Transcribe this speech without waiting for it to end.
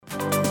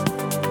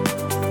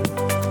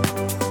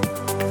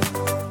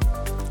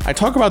I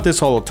talk about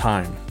this all the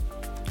time.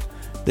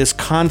 This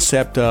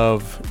concept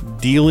of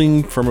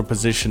dealing from a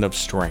position of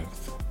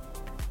strength.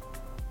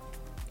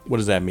 What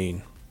does that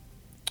mean?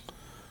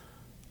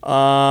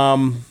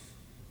 It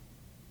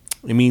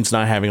means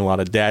not having a lot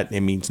of debt. It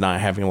means not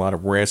having a lot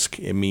of risk.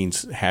 It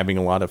means having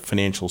a lot of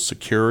financial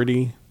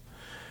security.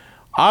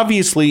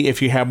 Obviously,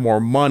 if you have more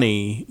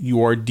money,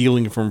 you are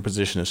dealing from a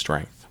position of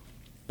strength,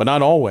 but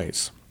not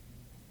always.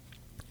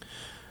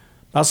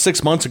 About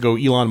 6 months ago,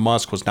 Elon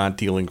Musk was not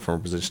dealing from a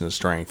position of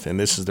strength, and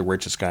this is the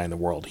richest guy in the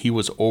world. He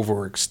was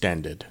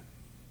overextended.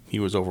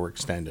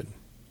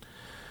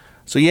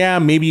 So yeah,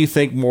 maybe you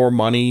think more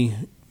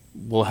money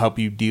will help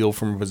you deal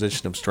from a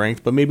position of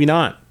strength, but maybe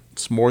not.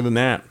 It's more than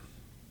that.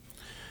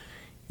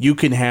 You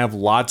can have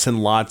lots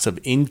and lots of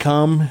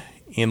income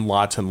and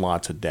lots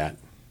of debt.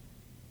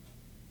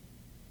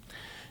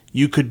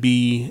 You could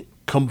be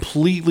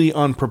completely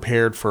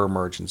unprepared for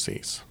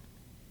emergencies.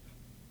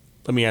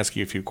 Let me ask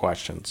you a few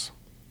questions.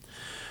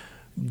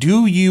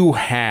 Do you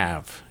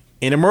have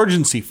an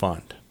emergency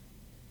fund?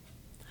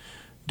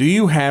 Do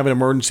you have an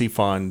emergency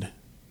fund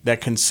that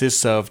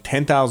consists of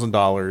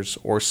 $10,000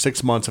 or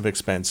 6 months of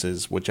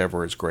expenses,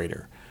 whichever is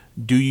greater?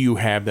 Do you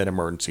have that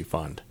emergency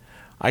fund?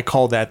 I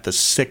call that the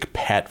sick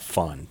pet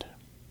fund.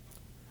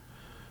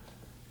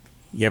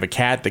 You have a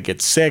cat that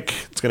gets sick.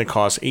 It's going to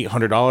cost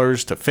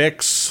 $800 to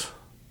fix.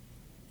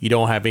 You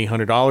don't have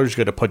 $800. You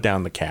got to put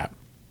down the cat.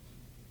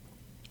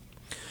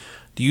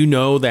 Do you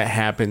know that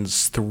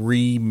happens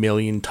 3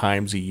 million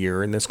times a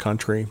year in this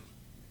country?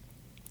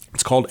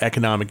 It's called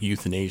economic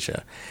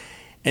euthanasia.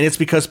 And it's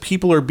because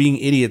people are being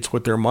idiots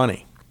with their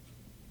money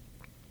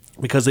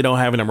because they don't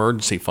have an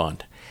emergency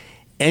fund.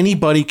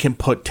 Anybody can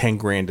put 10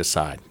 grand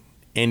aside.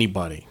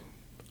 Anybody.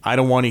 I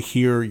don't want to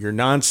hear your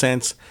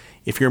nonsense.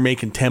 If you're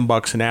making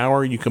 $10 an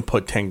hour, you can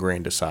put 10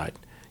 grand aside.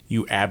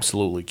 You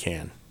absolutely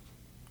can.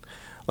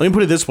 Let me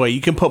put it this way.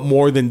 You can put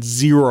more than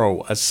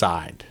zero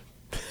aside.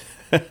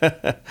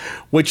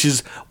 Which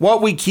is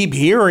what we keep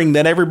hearing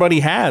that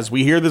everybody has.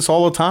 We hear this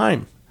all the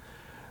time.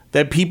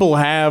 That people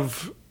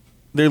have,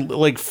 they're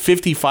like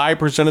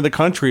 55% of the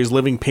country is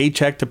living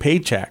paycheck to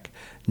paycheck.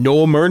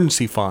 No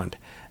emergency fund.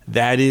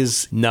 That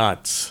is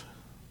nuts.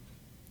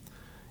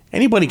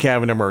 Anybody can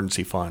have an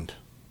emergency fund.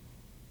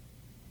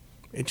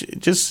 You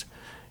just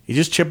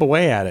chip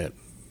away at it.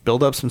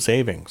 Build up some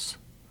savings.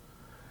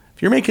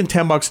 If you're making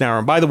 $10 an hour,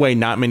 and by the way,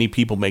 not many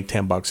people make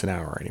 $10 an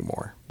hour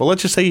anymore. But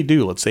let's just say you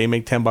do. Let's say you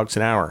make $10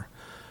 an hour.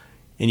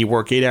 And you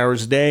work 8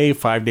 hours a day,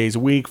 5 days a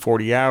week,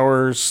 40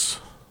 hours.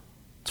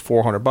 It's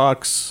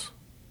 $400.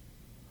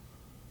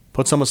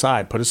 Put some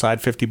aside. Put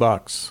aside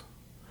 $50.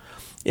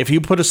 If you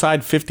put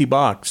aside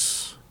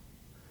 $50,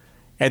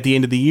 at the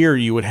end of the year,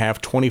 you would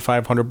have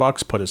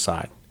 $2,500 put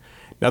aside.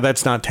 Now,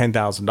 that's not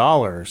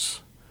 $10,000,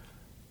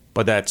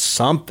 but that's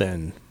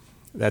something.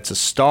 That's a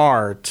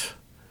start.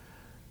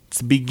 It's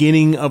the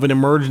beginning of an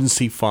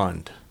emergency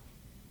fund.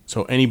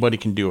 So anybody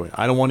can do it.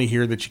 I don't want to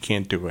hear that you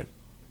can't do it.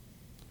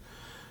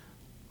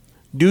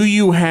 Do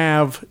you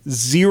have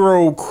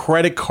zero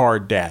credit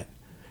card debt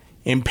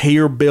and pay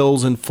your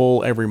bills in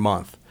full every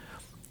month?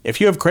 If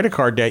you have credit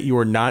card debt, you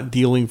are not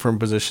dealing from a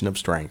position of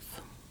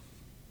strength.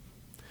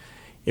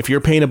 If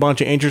you're paying a bunch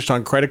of interest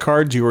on credit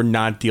cards, you are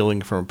not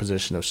dealing from a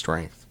position of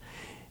strength.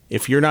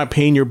 If you're not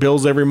paying your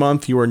bills every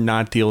month, you are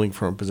not dealing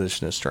from a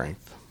position of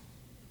strength.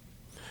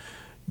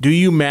 Do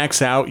you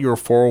max out your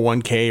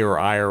 401k or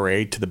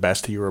IRA to the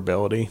best of your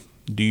ability?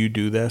 Do you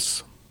do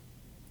this?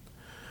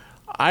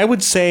 I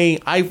would say,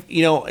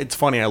 it's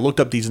funny, I looked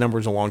up these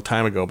numbers a long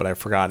time ago, but I've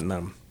forgotten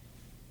them.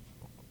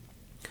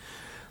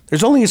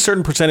 There's only a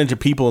certain percentage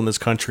of people in this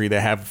country that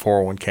have a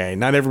 401k.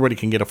 Not everybody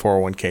can get a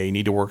 401k. You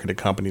need to work at a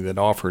company that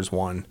offers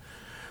one.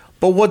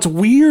 But what's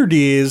weird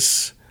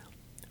is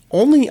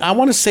I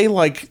want to say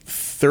like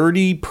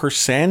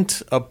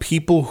 30% of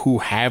people who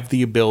have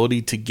the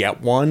ability to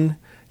get one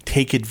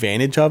take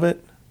advantage of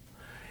it.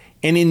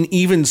 And an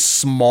even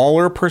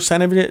smaller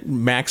percent of it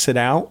max it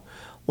out.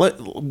 Let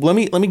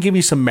me give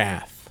you some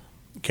math.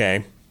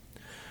 Okay.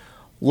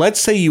 Let's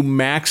say you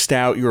maxed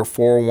out your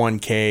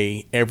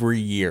 401k every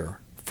year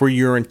for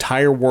your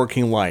entire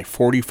working life,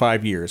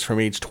 45 years,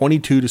 from age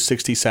 22 to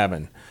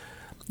 67.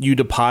 You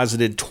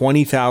deposited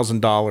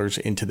 $20,000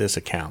 into this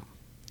account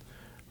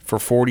for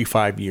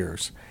 45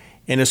 years.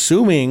 And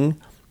assuming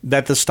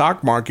that the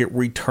stock market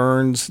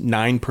returns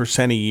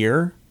 9% a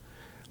year,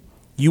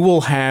 you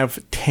will have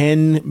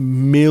 $10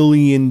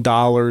 million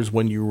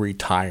when you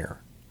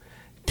retire.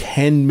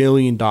 $10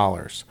 million.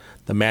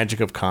 The magic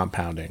of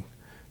compounding.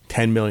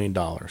 $10 million.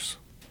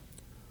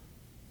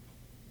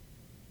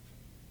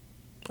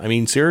 I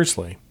mean,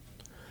 seriously.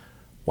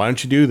 Why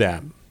don't you do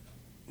that?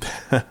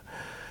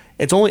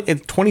 It's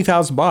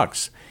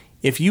 $20,000.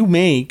 If you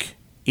make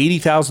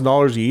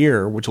 $80,000 a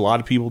year, which a lot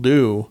of people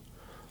do,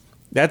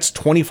 that's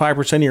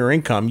 25% of your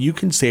income. You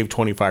can save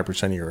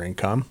 25% of your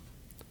income.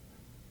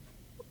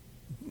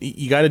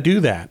 You got to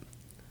do that.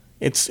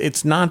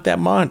 It's not that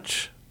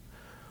much.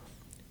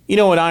 You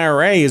know, an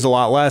IRA is a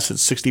lot less.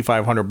 It's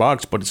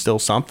 $6,500, but it's still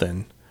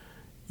something.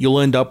 You'll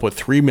end up with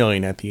 $3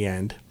 million at the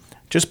end.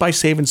 just by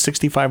saving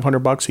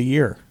 $6,500 a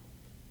year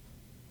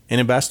and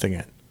investing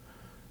it.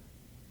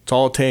 It's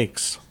all it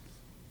takes.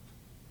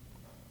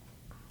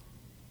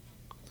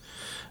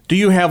 Do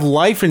you have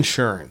life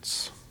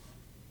insurance?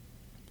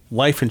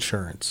 Life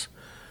insurance.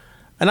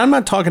 And I'm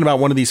not talking about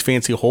one of these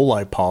fancy whole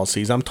life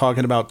policies. I'm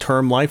talking about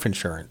term life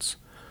insurance.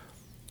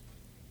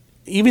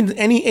 Even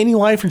any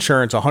life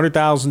insurance,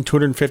 $100,000,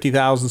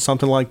 $250,000,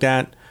 something like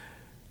that.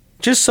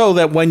 Just so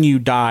that when you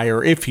die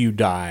or if you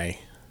die,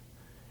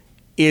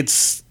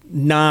 it's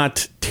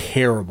not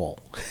terrible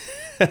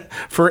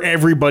for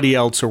everybody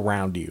else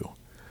around you.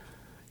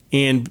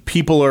 And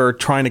people are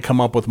trying to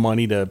come up with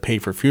money to pay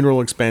for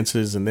funeral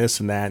expenses and this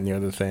and that and the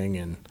other thing.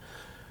 And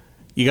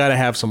you got to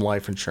have some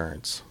life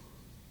insurance.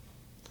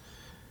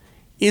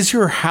 Is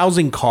your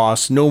housing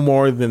costs no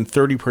more than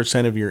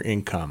 30% of your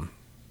income?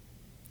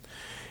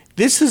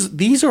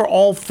 These are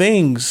all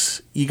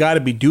things you got to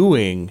be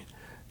doing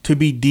to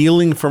be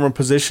dealing from a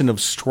position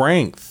of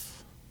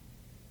strength.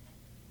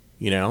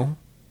 You know?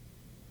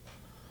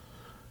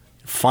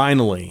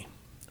 Finally,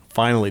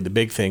 the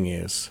big thing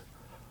is,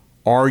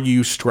 are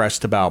you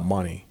stressed about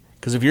money?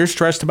 Because if you're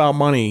stressed about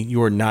money,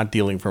 you are not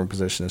dealing from a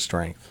position of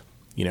strength.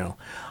 You know,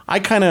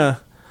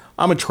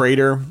 I'm a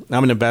trader.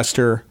 I'm an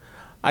investor.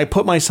 I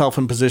put myself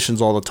in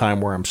positions all the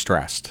time where I'm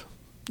stressed,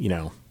 you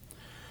know.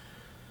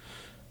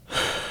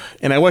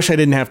 And I wish I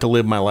didn't have to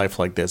live my life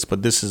like this,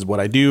 but this is what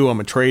I do. I'm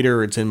a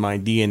trader. It's in my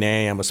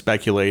DNA. I'm a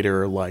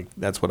speculator. Like,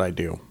 that's what I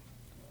do.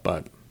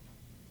 But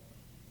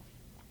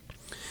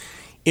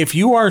if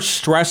you are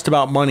stressed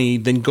about money,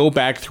 then go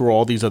back through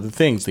all these other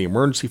things. The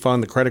emergency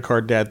fund, the credit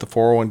card debt, the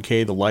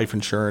 401k, the life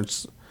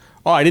insurance.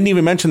 Oh, I didn't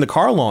even mention the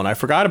car loan. I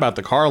forgot about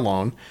the car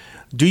loan.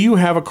 Do you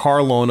have a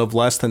car loan of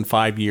less than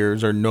 5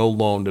 years or no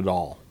loan at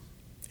all?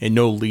 And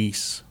no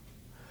lease?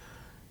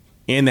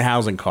 And the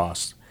housing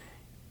costs.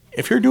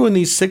 If you're doing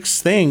these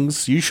 6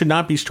 things, you should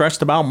not be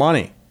stressed about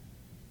money.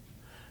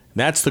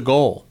 That's the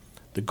goal.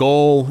 The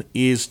goal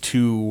is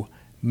to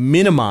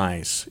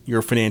minimize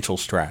your financial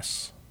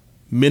stress.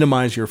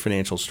 Minimize your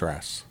financial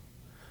stress.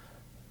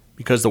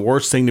 Because the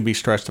worst thing to be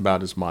stressed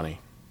about is money.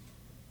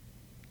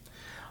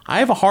 I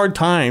have a hard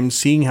time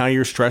seeing how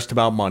you're stressed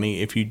about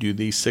money if you do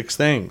these 6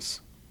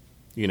 things.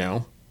 You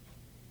know?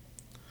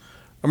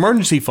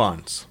 Emergency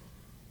funds.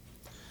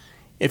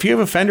 If you have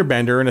a fender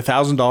bender and a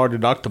 $1,000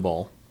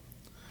 deductible,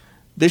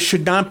 this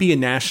should not be a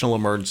national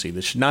emergency.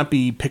 This should not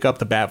be pick up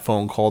the bat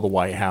phone, call the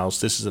White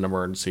House. This is an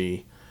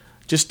emergency.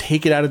 Just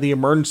take it out of the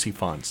emergency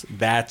funds.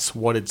 That's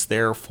what it's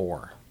there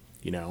for.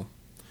 You know?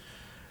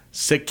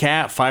 Sick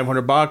cat,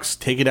 $500,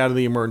 take it out of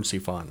the emergency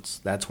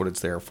funds. That's what it's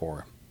there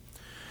for.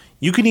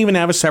 You can even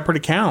have a separate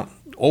account.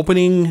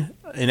 Opening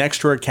an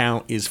extra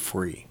account is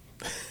free.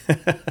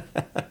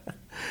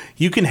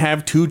 You can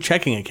have 2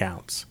 checking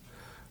accounts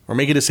or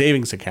make it a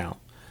savings account.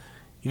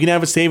 You can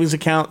have a savings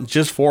account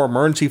just for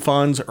emergency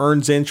funds,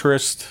 earns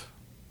interest.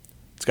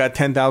 It's got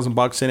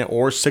 $10,000 in it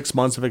or 6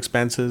 months of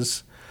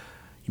expenses.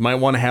 You might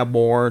want to have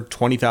more,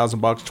 $20,000,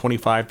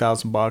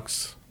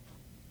 $25,000.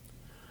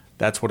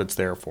 That's what it's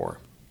there for.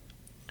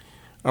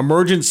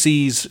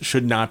 Emergencies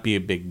should not be a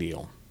big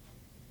deal.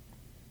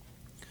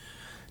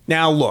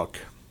 Now, look,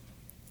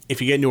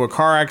 if you get into a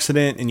car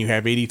accident and you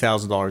have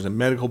 $80,000 in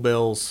medical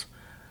bills,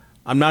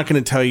 I'm not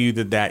going to tell you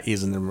that that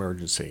is an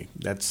emergency.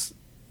 That's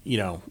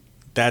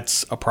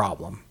a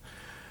problem.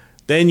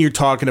 Then you're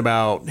talking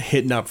about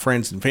hitting up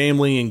friends and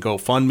family and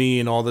GoFundMe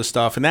and all this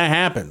stuff, and that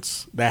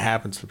happens. That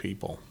happens to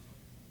people.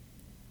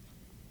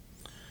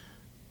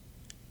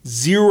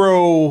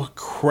 0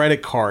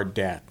 credit card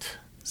debt.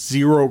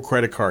 0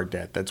 credit card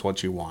debt. That's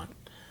what you want.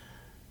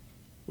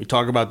 We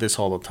talk about this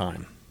all the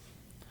time.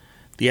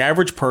 The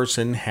average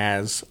person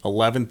has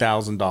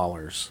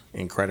 $11,000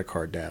 in credit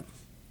card debt.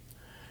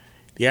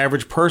 The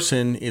average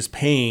person is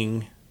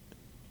paying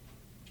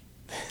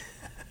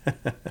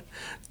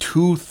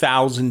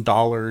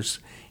 $2,000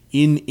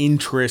 in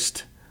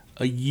interest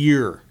a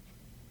year.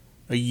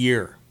 A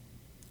year.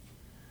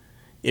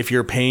 If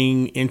you're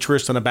paying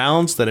interest on a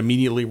balance, that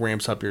immediately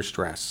ramps up your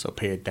stress, so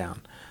pay it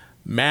down.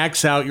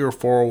 Max out your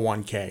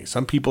 401k.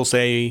 Some people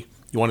say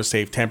you want to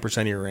save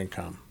 10% of your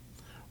income.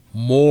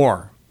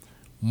 More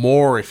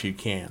if you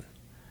can.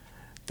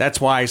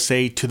 That's why I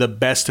say to the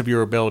best of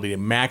your ability, to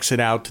max it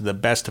out to the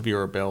best of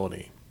your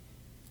ability.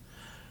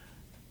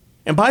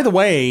 And by the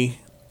way,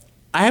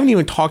 I haven't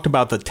even talked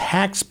about the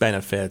tax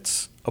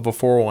benefits of a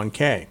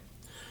 401k.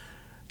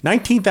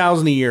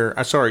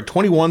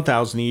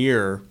 $21,000 a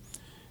year,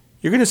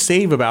 you're going to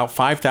save about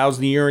 $5,000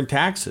 a year in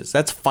taxes.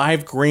 That's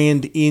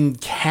 $5,000 in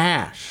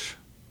cash.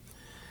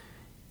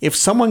 If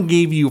someone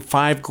gave you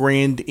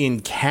 $5,000 in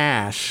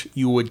cash,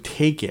 you would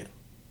take it.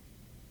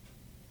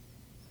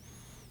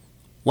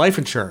 Life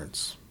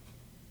insurance.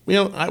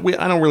 I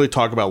don't really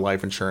talk about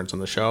life insurance on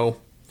the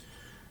show.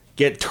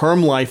 Get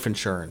term life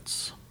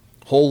insurance.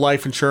 Whole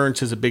life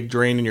insurance is a big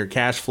drain in your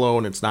cash flow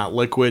and it's not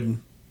liquid.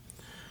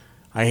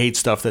 I hate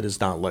stuff that is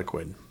not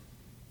liquid.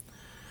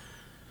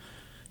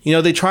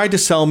 They tried to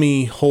sell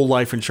me whole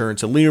life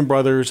insurance at Lehman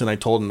Brothers and I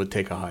told them to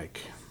take a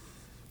hike.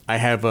 I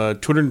have a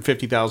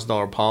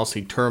 $250,000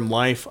 policy term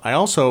life. I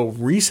also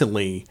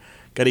recently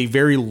got a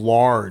very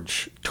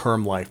large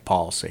term life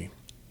policy.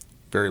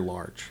 Very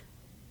large.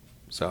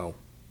 So,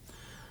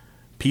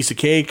 piece of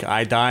cake,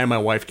 I die, my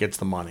wife gets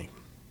the money.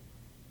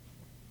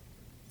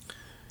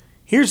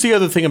 Here's the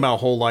other thing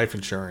about whole life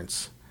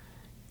insurance.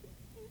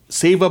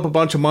 Save up a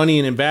bunch of money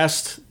and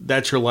invest,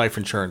 that's your life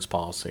insurance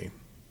policy.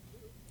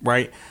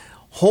 Right?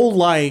 Whole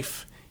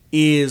life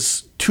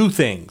is two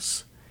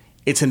things.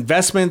 It's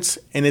investments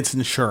and it's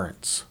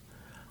insurance.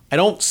 I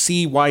don't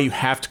see why you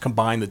have to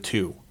combine the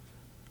two.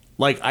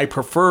 Like, I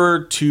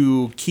prefer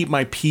to keep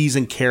my peas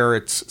and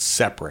carrots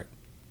separate.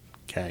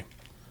 Okay.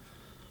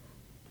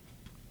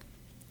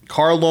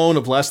 Car loan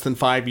of less than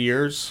 5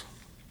 years.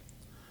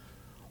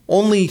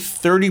 Only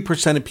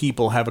 30% of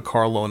people have a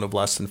car loan of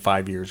less than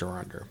 5 years or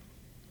under.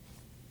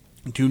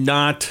 Do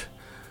not,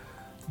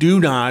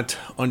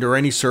 under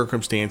any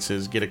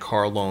circumstances, get a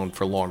car loan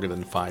for longer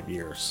than 5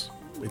 years.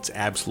 It's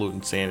absolute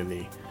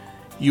insanity.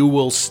 You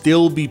will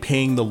still be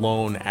paying the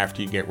loan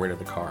after you get rid of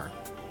the car,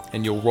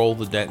 and you'll roll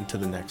the debt into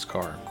the next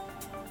car.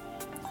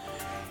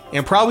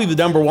 And probably the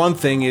number one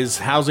thing is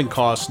housing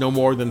costs no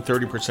more than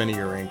 30% of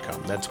your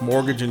income. That's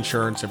mortgage,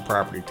 insurance, and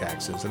property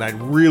taxes. And I'd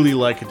really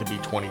like it to be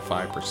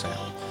 25%.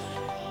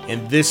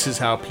 And this is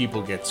how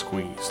people get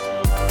squeezed.